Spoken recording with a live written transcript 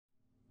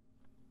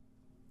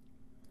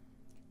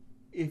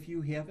If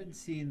you haven't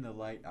seen the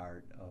light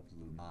art of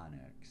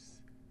Lumonics,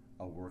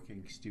 a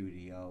working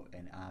studio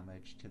and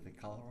homage to the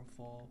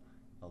colorful,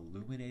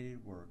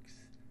 illuminated works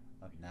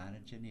of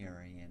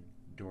nonagenarian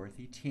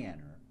Dorothy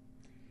Tanner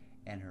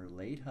and her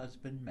late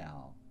husband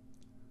Mel,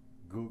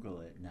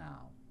 Google it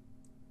now.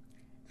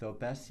 Though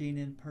best seen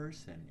in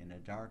person in a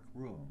dark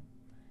room,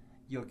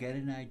 you'll get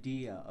an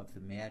idea of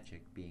the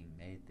magic being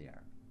made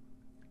there.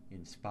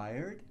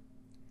 Inspired?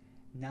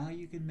 Now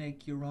you can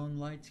make your own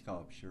light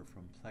sculpture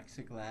from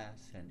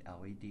plexiglass and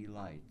LED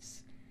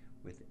lights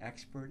with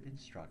expert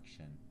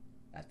instruction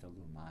at the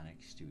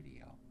Lumonics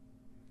studio.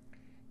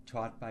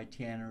 Taught by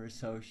Tanner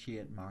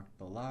associate Marc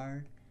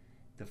Billard,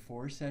 the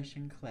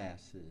 4-session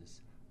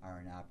classes are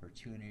an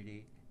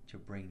opportunity to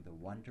bring the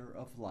wonder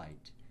of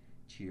light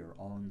to your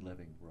own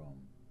living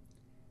room.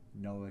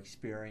 No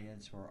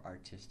experience or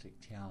artistic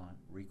talent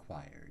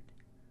required.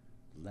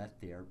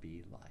 Let there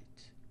be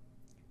light.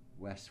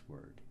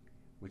 Westword,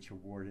 which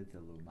awarded the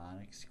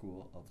Lumonics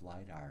School of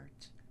Light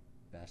Art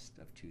Best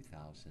of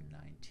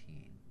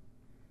 2019.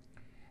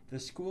 The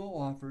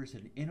school offers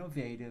an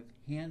innovative,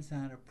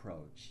 hands-on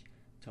approach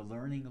to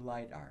learning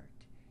light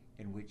art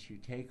in which you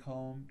take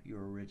home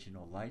your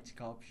original light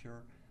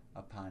sculpture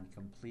upon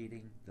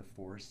completing the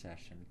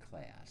 4-session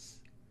class.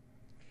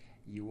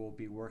 You will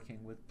be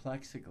working with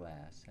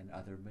plexiglass and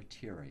other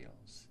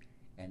materials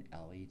and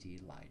LED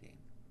lighting.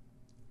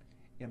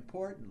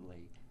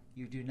 Importantly,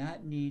 you do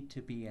not need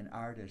to be an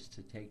artist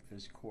to take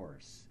this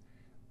course,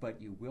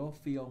 but you will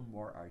feel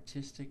more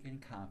artistic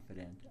and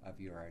confident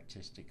of your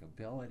artistic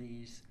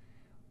abilities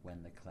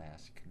when the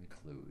class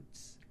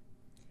concludes.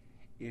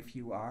 If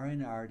you are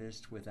an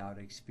artist without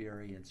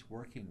experience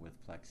working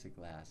with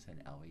plexiglass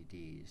and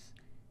LEDs,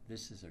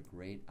 this is a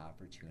great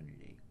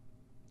opportunity.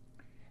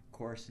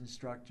 Course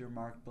instructor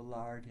Marc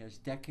Billard has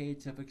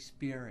decades of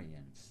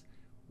experience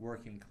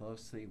working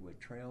closely with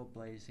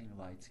trailblazing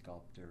light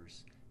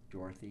sculptors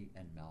Dorothy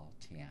and Mel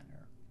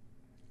Tanner.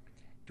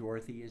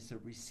 Dorothy is the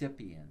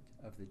recipient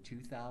of the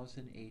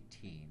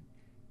 2018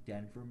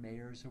 Denver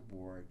Mayor's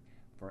Award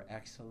for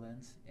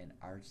Excellence in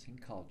Arts and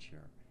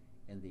Culture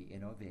in the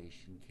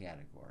Innovation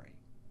category.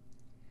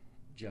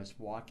 Just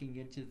walking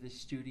into the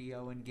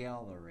studio and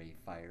gallery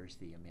fires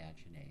the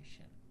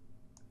imagination.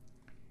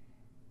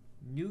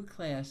 New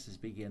classes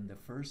begin the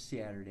first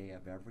Saturday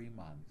of every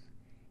month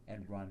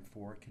and run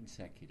 4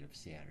 consecutive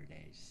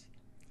Saturdays,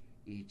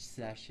 each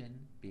session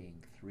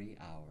being 3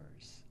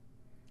 hours.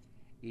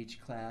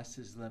 Each class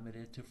is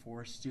limited to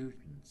 4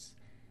 students,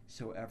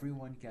 so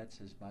everyone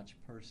gets as much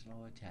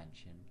personal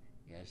attention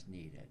as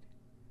needed.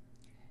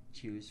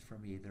 Choose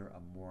from either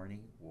a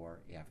morning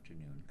or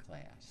afternoon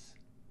class.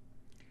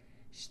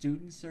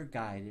 Students are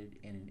guided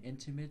in an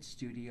intimate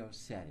studio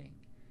setting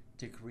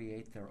to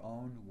create their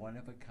own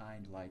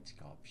one-of-a-kind light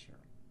sculpture.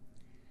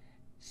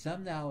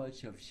 Some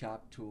knowledge of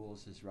shop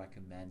tools is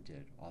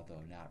recommended,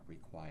 although not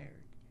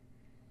required.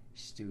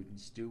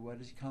 Students do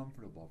what is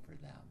comfortable for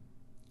them.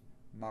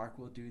 Marc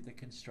will do the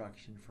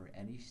construction for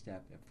any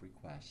step if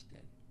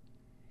requested.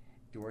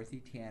 Dorothy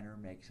Tanner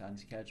makes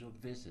unscheduled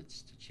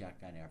visits to check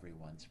on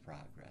everyone's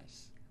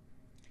progress.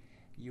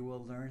 You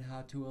will learn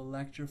how to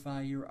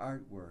electrify your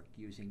artwork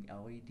using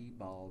LED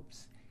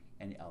bulbs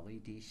and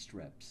LED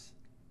strips,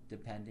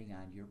 depending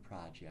on your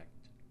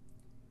project.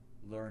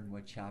 Learn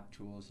what shop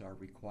tools are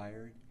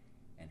required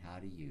and how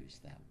to use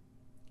them.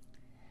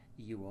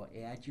 You will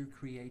add your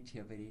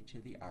creativity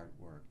to the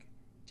artwork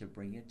to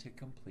bring it to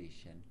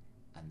completion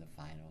on the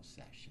final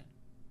session.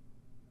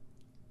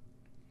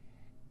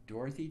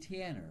 Dorothy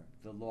Tanner,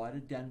 the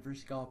lauded Denver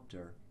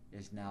sculptor,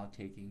 is now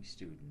taking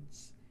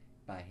students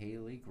by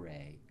Haley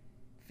Gray,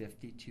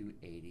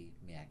 5280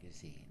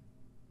 magazine.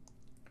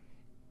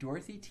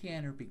 Dorothy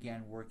Tanner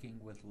began working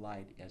with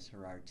light as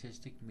her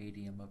artistic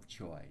medium of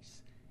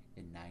choice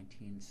in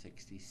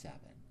 1967.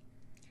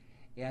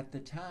 At the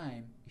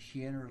time,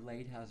 she and her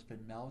late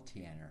husband Mel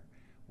Tanner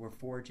were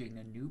forging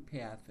a new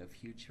path of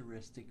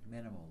futuristic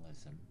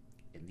minimalism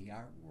in the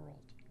art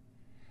world.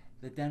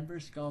 The Denver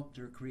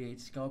sculptor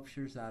creates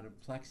sculptures out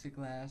of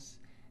plexiglass,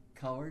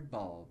 colored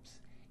bulbs,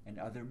 and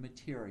other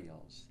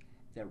materials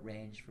that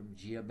range from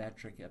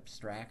geometric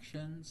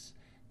abstractions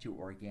to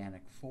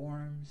organic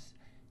forms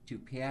to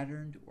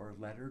patterned or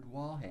lettered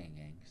wall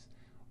hangings,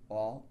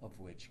 all of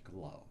which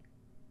glow.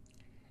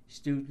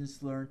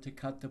 Students learn to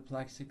cut the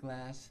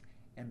plexiglass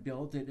and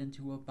build it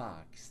into a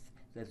box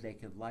that they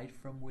could light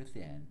from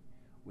within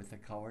with a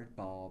colored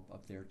bulb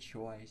of their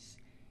choice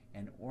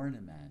and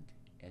ornament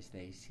as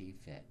they see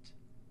fit.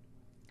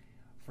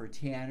 For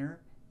Tanner,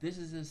 this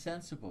is a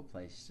sensible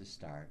place to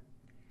start.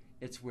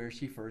 It's where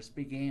she first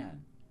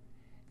began.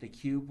 The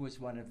cube was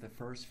one of the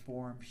first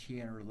forms she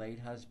and her late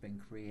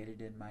husband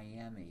created in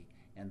Miami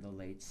in the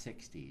late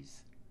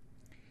 60s.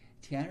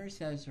 Tanner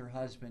says her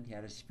husband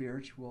had a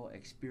spiritual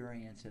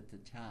experience at the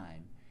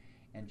time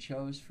and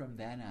chose from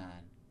then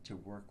on to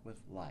work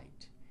with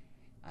light,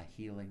 a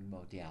healing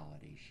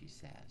modality, she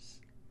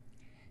says.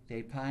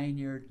 They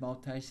pioneered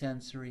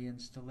multisensory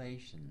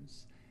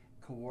installations,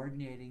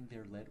 coordinating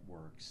their lit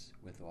works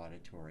with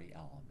auditory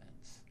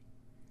elements.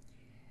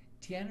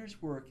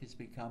 Tanner's work has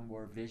become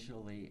more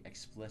visually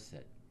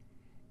explicit.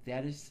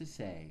 That is to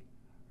say,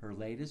 her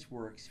latest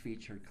works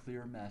feature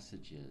clear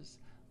messages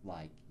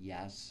like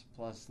yes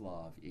plus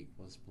love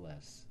equals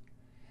bliss.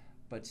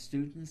 But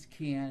students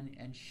can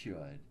and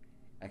should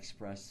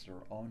express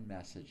their own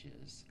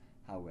messages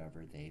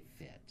however they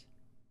fit.